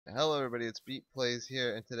Hello everybody, it's Beat Plays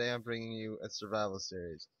here, and today I'm bringing you a survival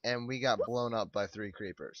series. And we got blown up by 3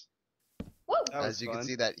 creepers. Woo! That was As you can fun.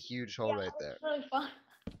 see that huge hole right there. That was really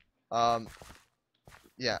fun.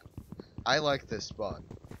 Yeah, I like this spot.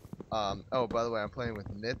 Oh, by the way, I'm playing with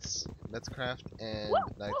MitsCraft, and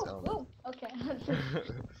NightsOmen. Woo! Okay.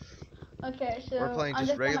 Okay, so We're playing I'm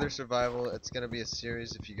just regular gonna... survival. It's gonna be a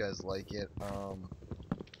series if you guys like it.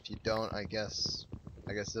 If you don't, I guess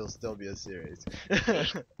it'll still be a series. Okay.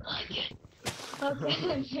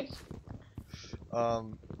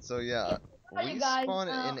 So yeah, Hey we guys, spawn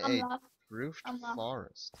in I'm a lost. roofed I'm lost.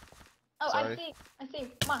 forest. Oh, Sorry. I see.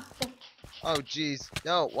 Come on. Okay. Oh jeez,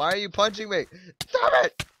 no! Why are you punching me? Stop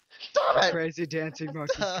it! Stop it! Crazy dancing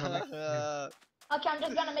monkeys coming. Okay, I'm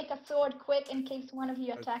just gonna make a sword quick in case one of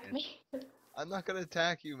you attack Okay. me. I'm not gonna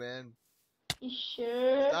attack you, man. You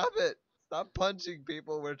sure? Stop it! Stop punching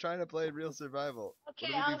people. We're trying to play real survival.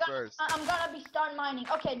 Okay, What do we do first? I'm gonna be start mining.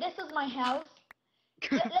 Okay, this is my house.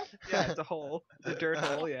 Let's... Yeah, it's a hole. It's a dirt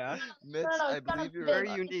hole, yeah. Mitz, No, I it's gonna believe be you're big.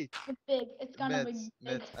 Very unique. It's big. It's gonna be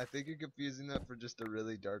big. Mitz, I think you're confusing that for just a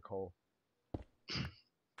really dark hole.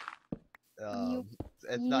 You-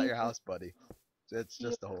 It's not your you- house, buddy. It's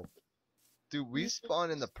just a hole. Dude, we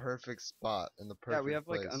spawn in the perfect spot, in the perfect Yeah, we have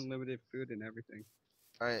like place. unlimited food and everything.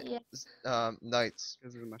 Alright, Yeah. Knights,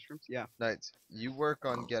 Because of the mushrooms? Yeah. Knights, you work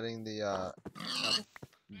on getting the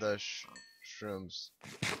shrooms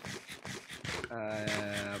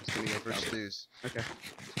I was gonna get for that. stews. Okay.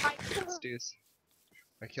 I Stews.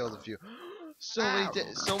 I killed a few. So many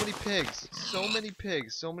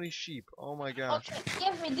pigs, so many sheep. Oh my gosh. Okay,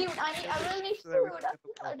 give me, dude. I really need So that we food. can get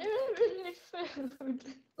the I really need food.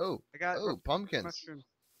 Oh, I got pumpkins. mushrooms.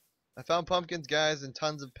 I found pumpkins, guys, and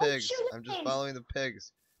tons of Oh, pigs. sugar I'm just cane. following the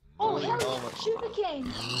pigs. Oh, Holy hell moly. yeah, sugarcane.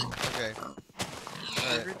 Okay.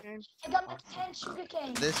 Alright. Sugarcane? I got like 10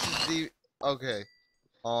 sugarcane. This is the okay.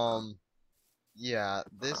 Yeah,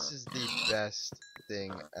 this is the best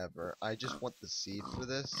thing ever. I just want the seed for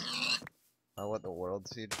this. I want the world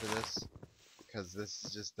seed for this because this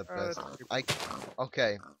is just the best.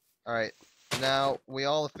 Okay. All right. Now we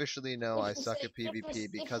all officially know I suck at PvP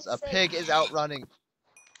because a pig is outrunning.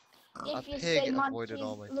 If you pig say avoided monkeys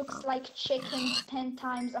all my- looks like chicken 10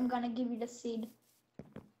 times, I'm gonna give you the seed.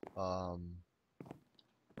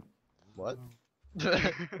 What?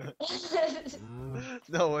 I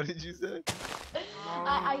No, what did you say? said if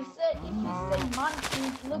you say monkey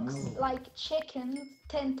looks like chicken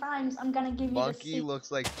 10 times, I'm gonna give you the Monkey seed. looks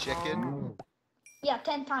like chicken? Yeah,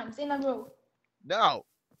 10 times in a row. No!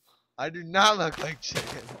 I do not look like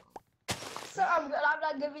chicken. So I'm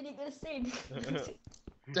not giving you the seed.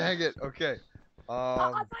 Dang it, okay. I've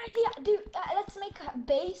got an idea, dude. Let's make a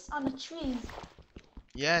base on the trees.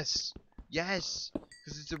 Yes! Yes!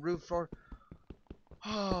 Because it's a roof for...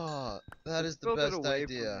 Ah, that is the Build it best away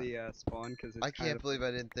idea. from the spawn because it's I can't believe I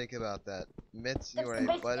didn't think about that. Mitz, you That's are the a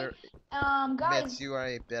best better... thing. Guys. Mitz, you are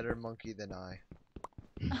a better monkey than I.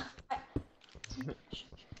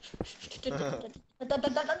 Can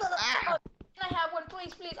I have one,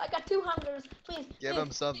 please, please? I got 2 hungers, please. Give please,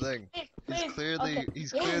 him something. please,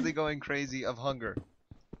 He's clearly going crazy of hunger.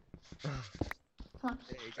 Come on.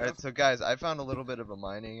 There you go. Alright, so guys, I found a little bit of a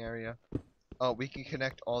mining area. Oh, we can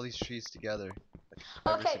connect all these trees together. Like,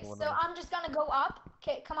 every Okay, single one so of them. I'm just gonna go up.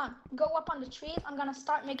 Okay, come on, go up on the trees. I'm gonna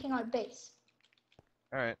start making our base.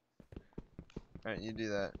 Alright. Alright, you do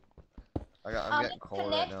that. I'm getting coal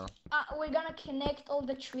right now. We're gonna connect all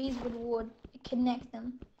the trees with wood. Connect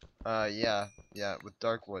them. Yeah, with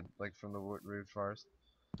dark wood, like from the root forest.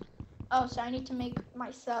 Oh, so I need to make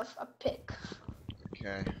myself a pick.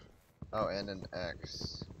 Okay. Oh, and an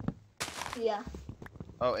X. Yeah.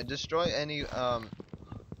 Oh, and destroy any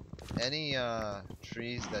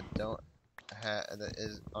trees that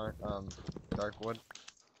aren't dark wood.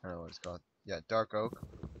 I don't know what it's called. Yeah, dark oak.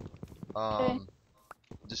 Okay.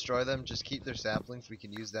 Destroy them. Just keep their saplings. We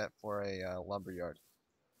can use that for a lumber yard.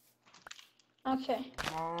 Okay.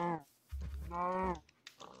 I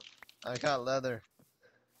got leather.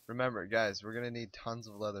 Remember, guys, we're gonna need tons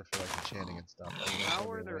of leather for like enchanting and stuff. How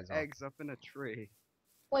are there eggs up in a tree?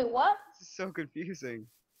 Wait, what? This is so confusing.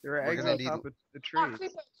 There are We're eggs gonna on need- top of the Ah,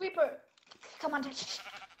 trees. creeper. Come on,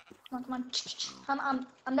 come on.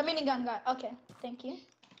 I'm the minigun guy. Okay, thank you.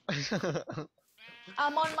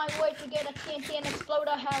 I'm on my way to get a TNT and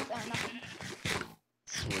exploder house and nothing.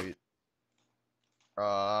 Sweet.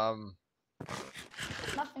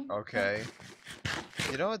 Nothing. Okay.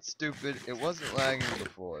 You know what's stupid? It wasn't lagging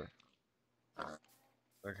before.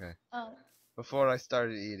 Okay. Oh. Before I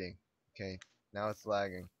started eating. Okay. Now it's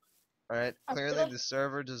lagging. Alright. Clearly the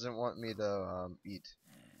server doesn't want me to eat.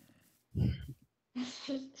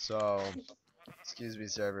 So Excuse me,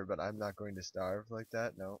 server, but I'm not going to starve like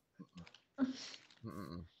that. No.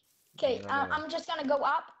 Mm-mm. Okay, No, no, no. I'm just gonna go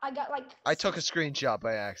up. I got like. I took a screenshot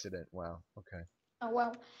by accident. Wow. Okay. Oh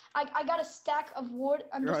well, I got a stack of wood.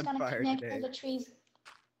 I'm You're just on gonna fire connect today. all the trees.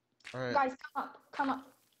 All right. Guys, come up, come up.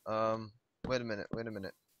 Wait a minute. Wait a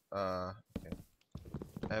minute. Okay.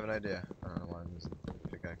 I have an idea. I don't know why I'm using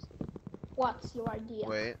pickaxe. What's your idea?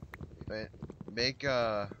 Wait. Wait.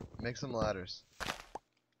 Make some ladders.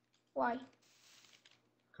 Why?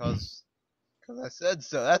 Cause I said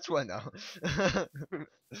so. That's why now. You're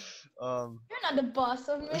not the boss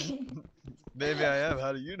of me. Maybe I am.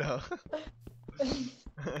 How do you know?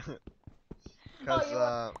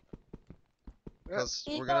 Oh, Cause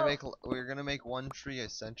You we're gonna make one tree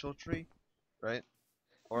essential tree, right?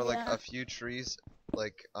 Or like Yeah. a few trees,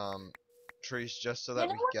 like trees just so You that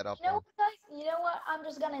know we what? get up You know on. what, guys? You know what? I'm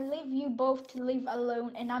just gonna leave you both to live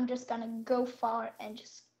alone, and I'm just gonna go far and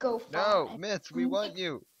just go far. No, Myths, we want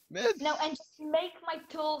you. Myths. No, and just make my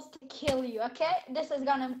tools to kill you. Okay? This is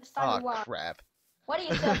gonna start a Oh war. crap. What do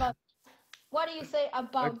you say about? What do you say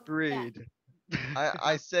about that? Agreed.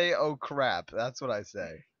 I say oh crap. That's what I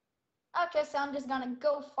say. Okay, so I'm just gonna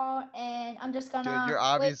go far, and I'm just Dude, gonna you're wait.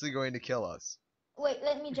 obviously going to kill us. Wait,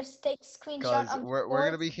 let me just take screenshot Cause of the we're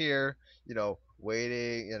gonna boards. be here,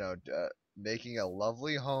 waiting, making a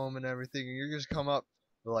lovely home and everything. And you're just come up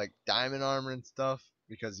with like diamond armor and stuff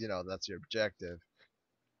because that's your objective,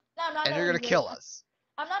 No, I'm not and you're that gonna good. kill us.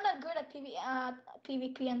 I'm not that good at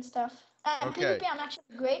PvP and stuff. Okay. PvP, I'm actually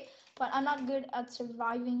great, but I'm not good at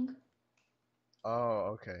surviving.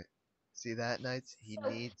 Oh, okay. See that, Knights? He So,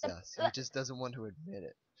 needs us. He just doesn't want to admit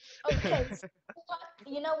it. okay, so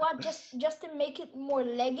you know what? Just to make it more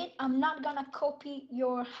legit, I'm not gonna copy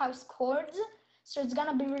your house chords. So it's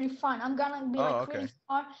gonna be really fun. I'm gonna be Oh, like okay. really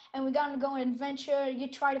far, and we're gonna go on adventure. You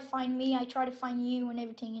try to find me, I try to find you, and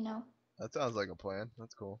everything. That sounds like a plan.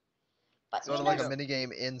 That's cool. But Sort of like a mini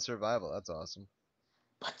game in survival. That's awesome.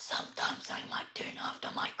 But sometimes I might turn off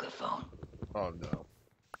the microphone. Oh no.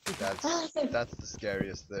 That's the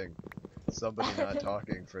scariest thing. Somebody not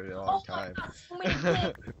talking for a long time. Oh my God, so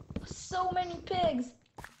many pigs. So many pigs.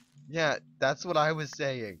 Yeah, that's what I was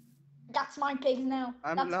saying. That's my pigs now.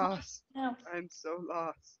 I'm That's lost. mine now. I'm so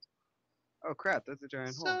lost. Oh crap, that's a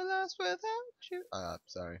giant So hole. lost without you.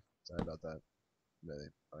 Sorry. Sorry about that. Really,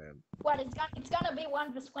 I am. What? It's gonna be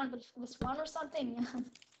 1v1 or something.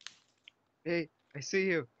 Hey, I see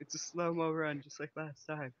you. It's a slow-mo run, just like last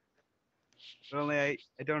time. But only I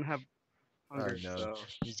don't have hunger, Oh no. so.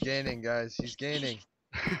 He's gaining, guys. He's gaining.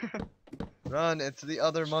 Run, it's the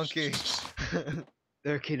other monkey.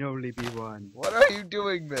 There can only be one. What are you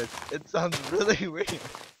doing, Mitch? It sounds really weird.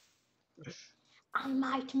 I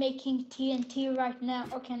might making TNT right now.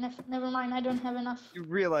 Okay, never mind. I don't have enough. You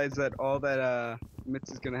realize that all that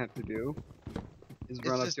Mitz is gonna have to do is It's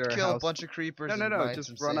run up just to our kill house. a bunch of creepers No, and mine just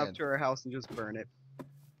some run up sand. to our house and just burn it.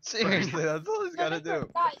 Seriously, that's all he's gotta do.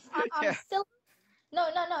 Guys, I'm Yeah. still. No.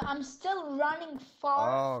 I'm still running far.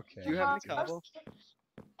 Oh, okay. Do you have any far, cobble?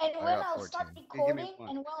 And I when got I'll start 14. Okay, give me recording, one.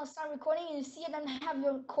 and when I'll start recording, you see I don't have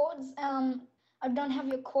your codes. I don't have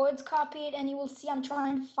your codes copied, and you will see I'm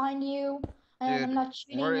trying to find you, and Dude, I'm not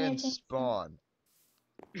shooting we're in anything. spawn.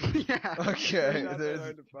 Yeah. Okay, not that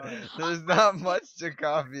hard to find. there's not much to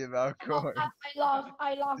copy about Oh, corn.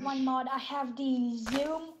 I love my mod. I have the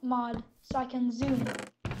zoom mod, so I can zoom.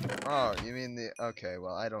 Oh, you mean the... Okay,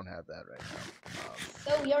 well, I don't have that right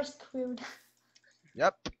now. So you're screwed.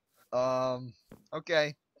 Yep.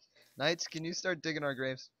 Okay. Knights, can you start digging our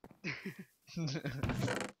graves?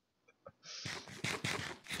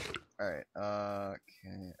 Alright,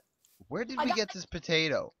 okay. Where did we get this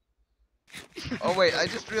potato? Oh wait, I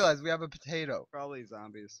just realized we have a potato. Probably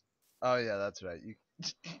zombies. Oh yeah, that's right. You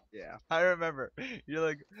Yeah. I remember. You're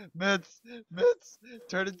like, Mitz,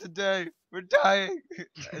 turn it to day. We're dying.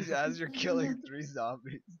 As you're killing 3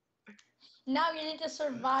 zombies. Now you need to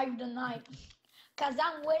survive the night. Cause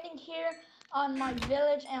I'm waiting here on my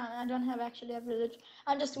village, and I don't have actually a village.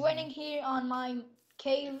 I'm just waiting here on my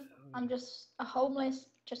cave. I'm just a homeless.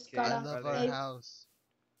 Just Okay, got I a love our cave. house.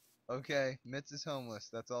 Okay, Mitz is homeless.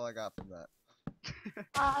 That's all I got from that.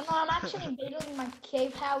 No, I'm actually building my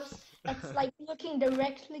cave house. That's like looking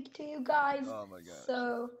directly to you guys. Oh my god.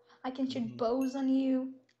 So I can shoot Mhm. bows on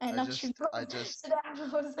you. And I not shoot bows. I just- shoot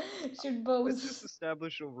Let's just bows.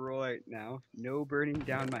 establish a rule right now. No burning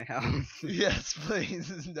down my house. Yes,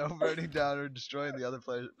 please. No burning down or destroying the other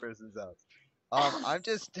person's house. I'm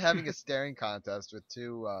just having a staring contest with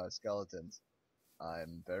 2 skeletons.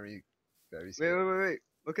 I'm very Wait, scared. wait.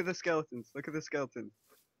 Look at the skeletons. Look at the skeletons.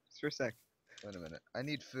 Just for a sec. Wait a minute. I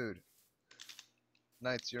need food.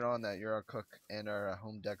 Knights, you're on that. You're our cook and our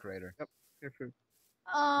home decorator. Yep. Here, food.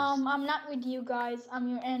 I'm not with you guys. I'm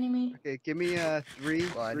your enemy. Okay, give me three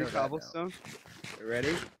Well, I know that now. cobblestone. You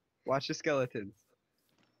ready? Watch the skeletons.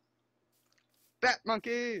 Bat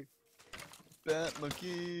monkey! Bat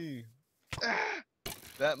monkey.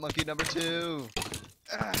 Bat monkey number 2.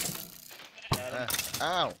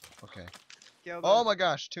 Ow. Okay. Kill them. Oh my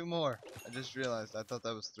gosh, 2 more. I just realized. I thought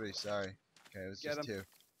that was 3. Sorry. Okay, it was Get just 'em. 2.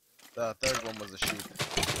 The third one was a sheep.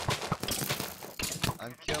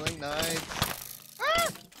 I'm killing knights.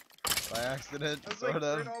 By accident, I was sort like,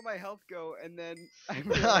 of. where'd all my health go? And then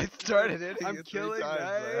I started hitting I'm it 3 killing times by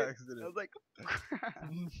knights. I accident. was like,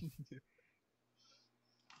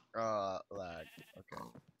 Lag. Okay.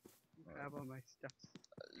 grab all my stuff.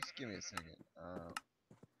 Just give me a second.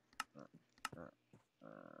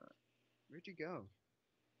 Where'd you go?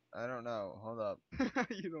 I don't know. Hold up.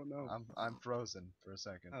 You don't know. I'm frozen for a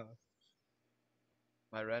second. Oh.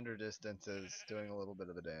 My render distance is doing a little bit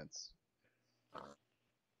of a dance.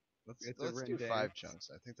 It's a Let's do Ren 5 dance. chunks.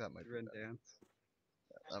 I think that might be Ren better. dance.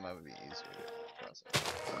 That might be easier to process.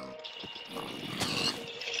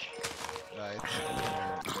 Right.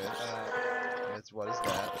 Mitz, what is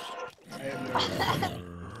that? I have no idea.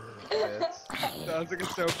 Mitz, Sounds like a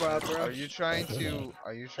soap opera. are you trying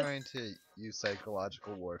to use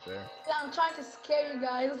psychological warfare? Yeah, I'm trying to scare you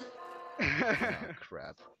guys. Oh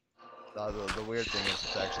crap. The weird thing is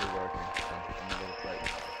it's actually working. I'm a little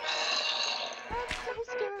frightened.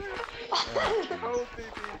 Oh,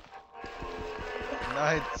 baby.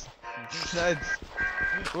 Knights! Knights!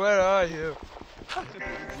 Where are you? I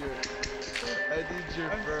need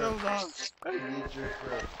your I'm fur. so lost. I need your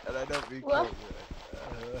fur. And I don't mean What? kill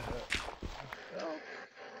you. Help.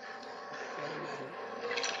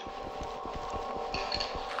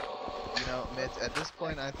 You know, Mitch, at this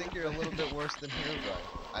point, I think you're a little bit worse than Herobrine.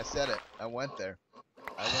 I said it. I went there.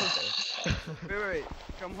 Wait.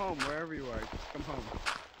 Come home, wherever you are. Just come home.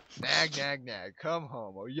 Nag, nag, nag. Come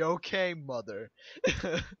home. Are you okay, mother?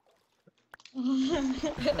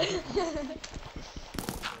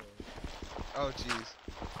 Oh, jeez.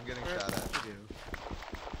 I'm getting shot at.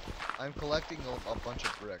 I'm collecting a bunch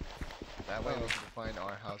of brick. That way we can find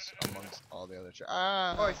our house amongst all the other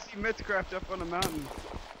Ah! Oh, I see MitsCraft up on the mountain.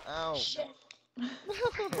 Ow! Shit.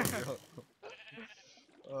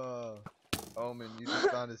 Omen, you just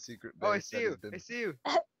found a secret base. Oh, I see you. I see you.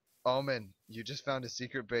 Omen, you just found a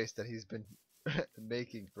secret base that he's been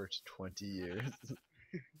making for 20 years.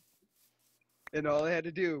 And all I had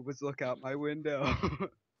to do was look out my window.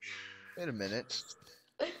 Wait a minute.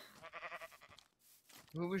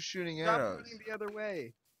 Who was shooting Stop arrows? running the other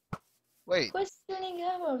way. Wait, Who's shooting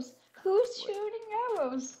arrows? Who's shooting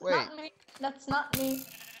arrows? Wait. Not me. That's not me.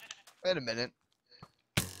 wait a minute.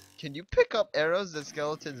 Can you pick up arrows that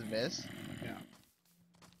skeletons miss? Yeah.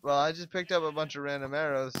 Well, I just picked up a bunch of random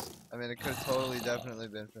arrows. I mean, it could have totally, definitely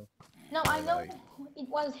been from. No, I know it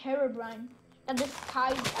was Herobrine. That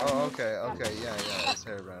disguised. Oh, okay, yeah, it's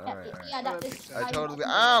Herobrine. Alright, alright. Yeah, that That makes disguised. I totally.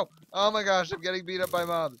 Ow! Oh my gosh, I'm getting beat up by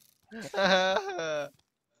mobs.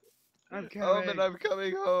 I'm coming. Omen, I'm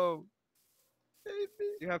coming home. Save me.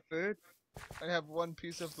 You have food? I have 1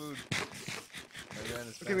 piece of food. I ran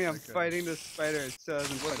as Look at me, fast I'm as I could. fighting the spider. It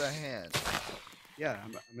doesn't With fight. a hand. Yeah,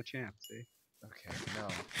 I'm a champ, see? Okay, no.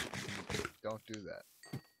 Don't do that.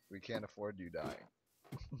 We can't afford you dying.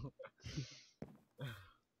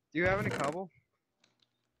 Do you have any cobble?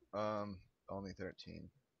 Only 13.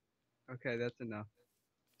 Okay, that's enough.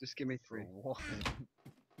 Just give me For 3. what?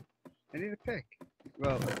 I need a pick.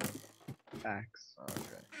 Well, axe.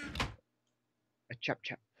 Okay. A chop.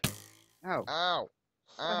 Ow. Ow!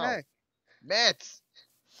 What the Ow! heck? Mitz!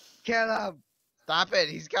 Kill him! Stop it!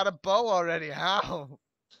 He's got a bow already. How?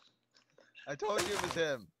 I told you it was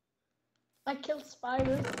him. I killed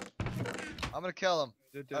spiders. I'm gonna kill him.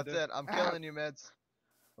 That's it. I'm killing you, Mitz.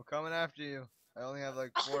 I'm coming after you. I only have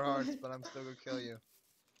like 4 hearts, but I'm still gonna kill you.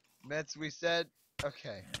 Mitz, we said.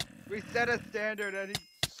 Okay. We set a standard and he...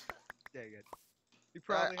 Dang it. He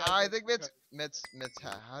probably has I a- think Mitz,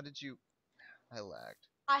 how did you? I lagged.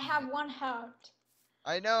 I have 1 heart.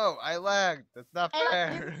 I know, I lagged. That's not And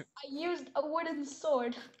fair. I used a wooden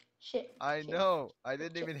sword. Shit. I shit, know. I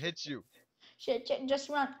didn't even hit you. Shit, just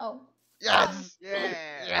run. Oh. Yes! Yeah!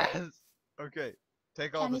 Yes! Okay.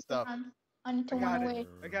 Take all I the need stuff. to run. I need to I run got away. it.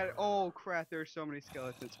 I got it. Oh crap, there are so many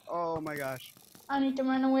skeletons. Oh my gosh. I need to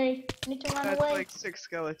run away. I need to run That's away. like 6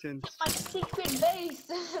 skeletons. My secret base.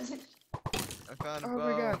 I found a Oh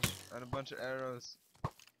my bow gosh. and a bunch of arrows.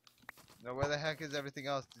 Now, where the heck is everything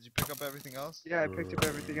else? Did you pick up everything else? Yeah, I picked up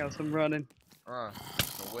everything else. I'm running. The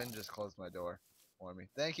wind just closed my door for me.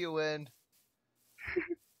 Thank you, wind.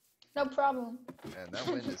 No problem. Man, that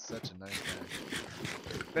wind is such a nice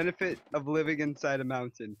guy. Benefit of living inside a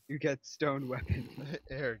mountain. You get stone weapons.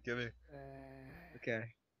 Here, give me. Okay.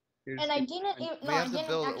 Here's And I the- didn't even. No, We I have to didn't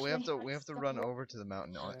build. actually We have to run over to the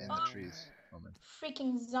mountain in the trees. Moment.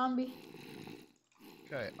 Freaking zombie.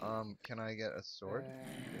 Okay. Can I get a sword?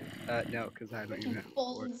 No, because I don't even Freaking have a sword.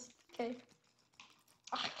 balls. Okay.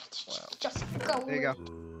 Ah, Wow. Just go There you away.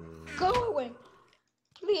 go. Go away.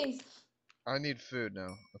 Please. I need food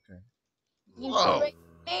now. Okay. You Whoa. crazy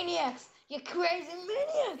maniacs. You crazy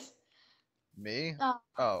maniacs. Me? Oh.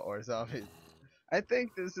 Oh, or zombies. I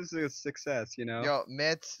think this is a success, you know? Yo,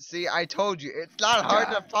 Mitz. See, I told you, it's not hard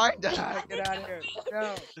to find us. Get out of here. No.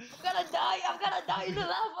 I'm gonna die. I'm gonna die in the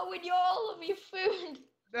lava with all of your food.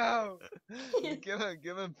 No. Give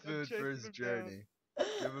him food for his chasing him down. journey.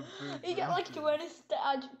 Give him food. You for get his like journey.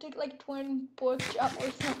 20 take like 20 pork chop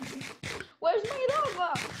or something. Where's my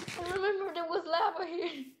lava? I remember there was lava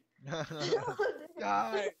here.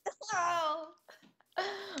 Die. Ow.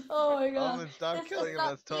 Oh my god. Omen, stop This is killing him. not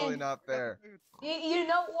That's totally fair. not fair. You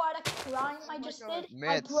know what a crime I my just gosh. did?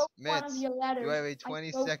 I broke one of Mitz, your ladders. you have a I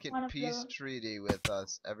 20-second broke one of your- peace treaty with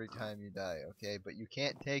us every time you die, okay? But you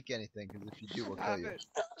can't take anything, because if you do, we'll kill Stop you. it.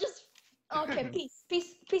 Just okay,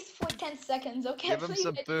 peace for 10 seconds, okay? Give him Please,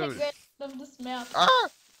 some I food. can't get rid of this map. Ah!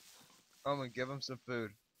 Omen, give him some food.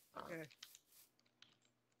 Okay.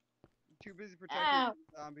 I'm too busy protecting Ow.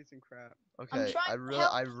 zombies and crap. Okay, trying I to really,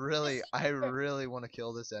 help I this secret. really want to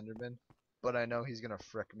kill this Enderman, but I know he's gonna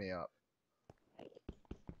frick me up.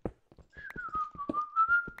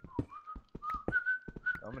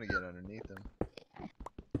 I'm gonna get underneath him.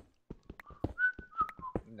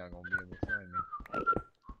 He's not gonna be able to find me.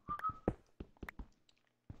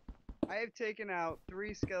 I have taken out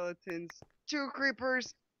 3 skeletons, 2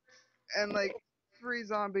 creepers, and like 3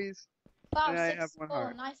 zombies. Wow, And I 6 have 1 oh,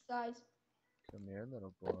 heart. nice guys. Come here,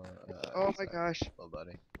 little boy. Oh my sorry, gosh. little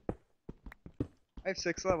buddy. I have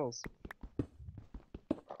 6 levels.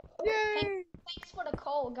 Yay! Thanks for the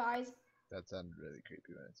call, guys. That sounded really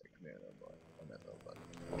creepy when I said, come here, little boy. I meant little buddy.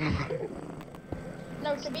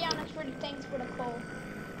 No, to be honest, really thanks for the call.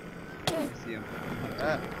 I see him.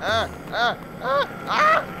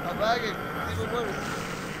 I'm lagging. It's even worse.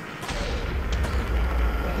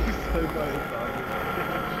 He's so funny,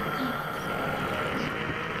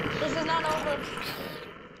 This is not over.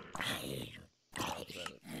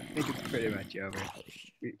 I think it's pretty much over.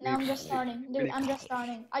 No, I'm just starting. Dude, I'm just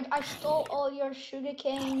starting. I stole all your sugar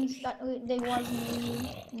canes that they was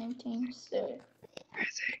me and everything, so. Where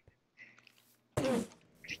is he? Where'd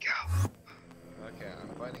he go? Okay, I'm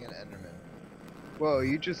fighting an Enderman. Whoa,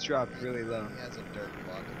 you just dropped really low. He has a dirt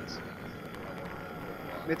block in his hand.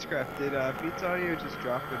 MitsCraft, did Beats Audio just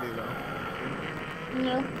drop really low?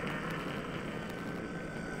 No.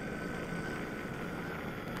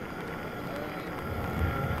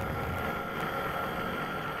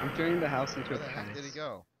 I'm turning the house into Where a the heck did he palace.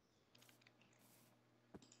 go?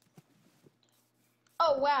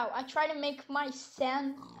 Oh wow, I try to make my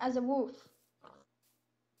sand as a roof.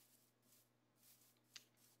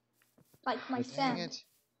 Like my Dang sand. it.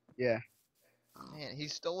 Yeah. Man, he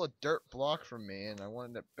stole a dirt block from me and I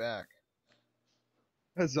wanted it back.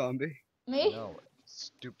 A zombie. Me? No,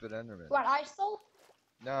 stupid Enderman. What I stole?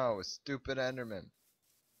 No, stupid Enderman.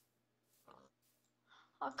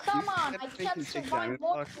 Oh come You on, said I they can't can take survive diamond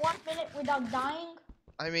more blocks. than 1 minute without dying.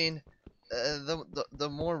 I mean, the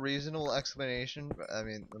more reasonable explanation, I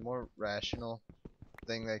mean, the more rational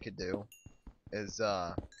thing they could do is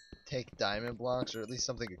take diamond blocks or at least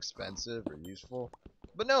something expensive or useful.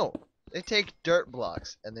 But no, they take dirt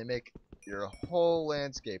blocks and they make your whole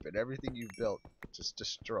landscape and everything you've built just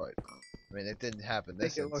destroyed. I mean, it didn't happen Make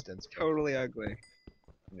this it look instance. But totally ugly.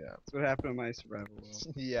 yeah. That's what happened in my survival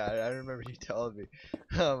world. Yeah, I remember you telling me.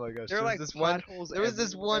 Oh my gosh, There are there was like this one. potholes There was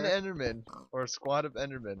this one everywhere. Enderman or a squad of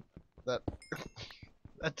Endermen that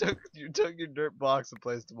that took your dirt blocks and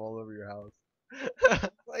placed them all over your house.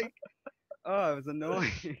 Like, oh, it was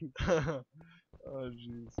annoying. Oh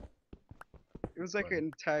jeez. It was like Funny. an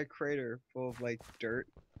entire crater full of like dirt.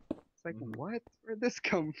 It's like, Mhm. what? Where'd this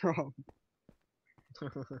come from?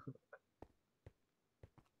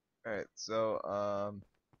 Alright, so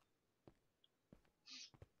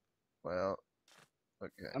well,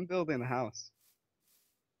 okay. I'm building a house.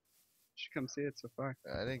 You should come see it so far.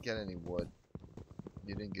 I didn't get any wood.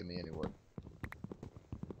 You didn't give me any wood.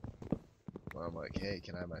 Well, I'm like, hey,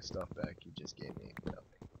 can I have my stuff back? You just gave me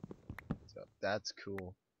nothing. So that's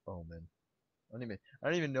cool. Oh man. I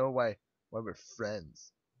don't even know why we're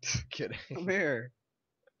friends. Kidding. Come here.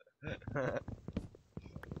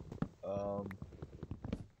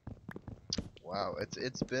 Wow,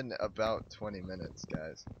 it's been about 20 minutes,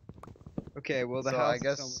 guys. Okay, well the So house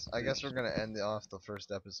is almost I guess finished. we're gonna end off the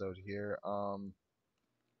first episode here.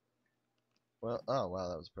 Well, oh wow,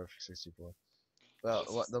 that was perfect 64.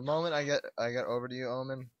 Well, the moment I get over to you,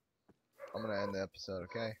 Omen, I'm gonna end the episode.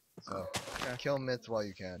 Okay? So Okay. kill Mitz while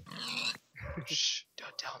you can. Shh!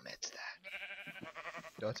 Don't tell Mitz that.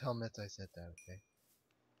 Don't tell Mitz I said that. Okay.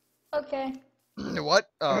 Okay? What?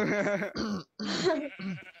 Oh.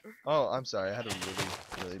 Oh, I'm sorry. I had a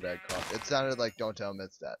really bad cough. It sounded like "Don't tell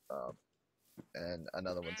Mitz that." And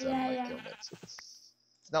another one sounded Yeah, like yeah. "Kill Mitz."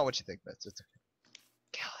 It's not what you think, Mitz. It's okay.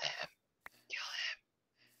 Kill him.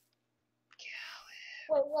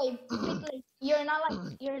 Wait, Piglet, you're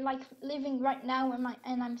like living right now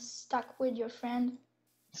and I'm stuck with your friend.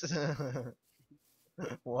 Kill him.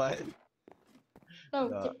 What?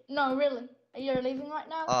 No. No, really. You're leaving right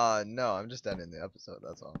now? No. I'm just ending the episode.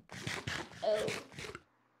 That's all. Oh.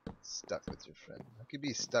 Stuck with your friend. I could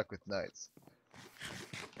be stuck with Knights.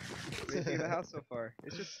 What do you think of the house so far?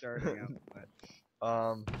 It's just starting out, but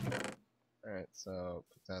Alright, so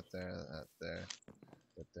put that there, that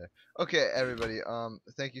there. Okay, everybody,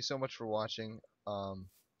 thank you so much for watching.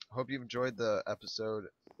 Hope you enjoyed the episode.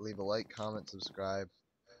 Leave a like, comment, subscribe.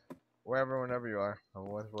 Whenever you are. Have a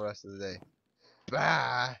wonderful rest of the day.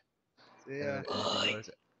 Bye! see ya. Anything you want to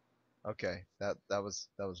say? Okay, that was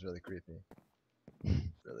really creepy.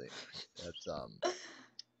 Really. That's,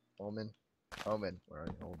 Omen. Omen, where are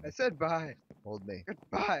you? Hold I me. said bye. Hold me.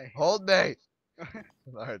 Goodbye. Hold me!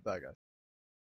 Alright, bye guys.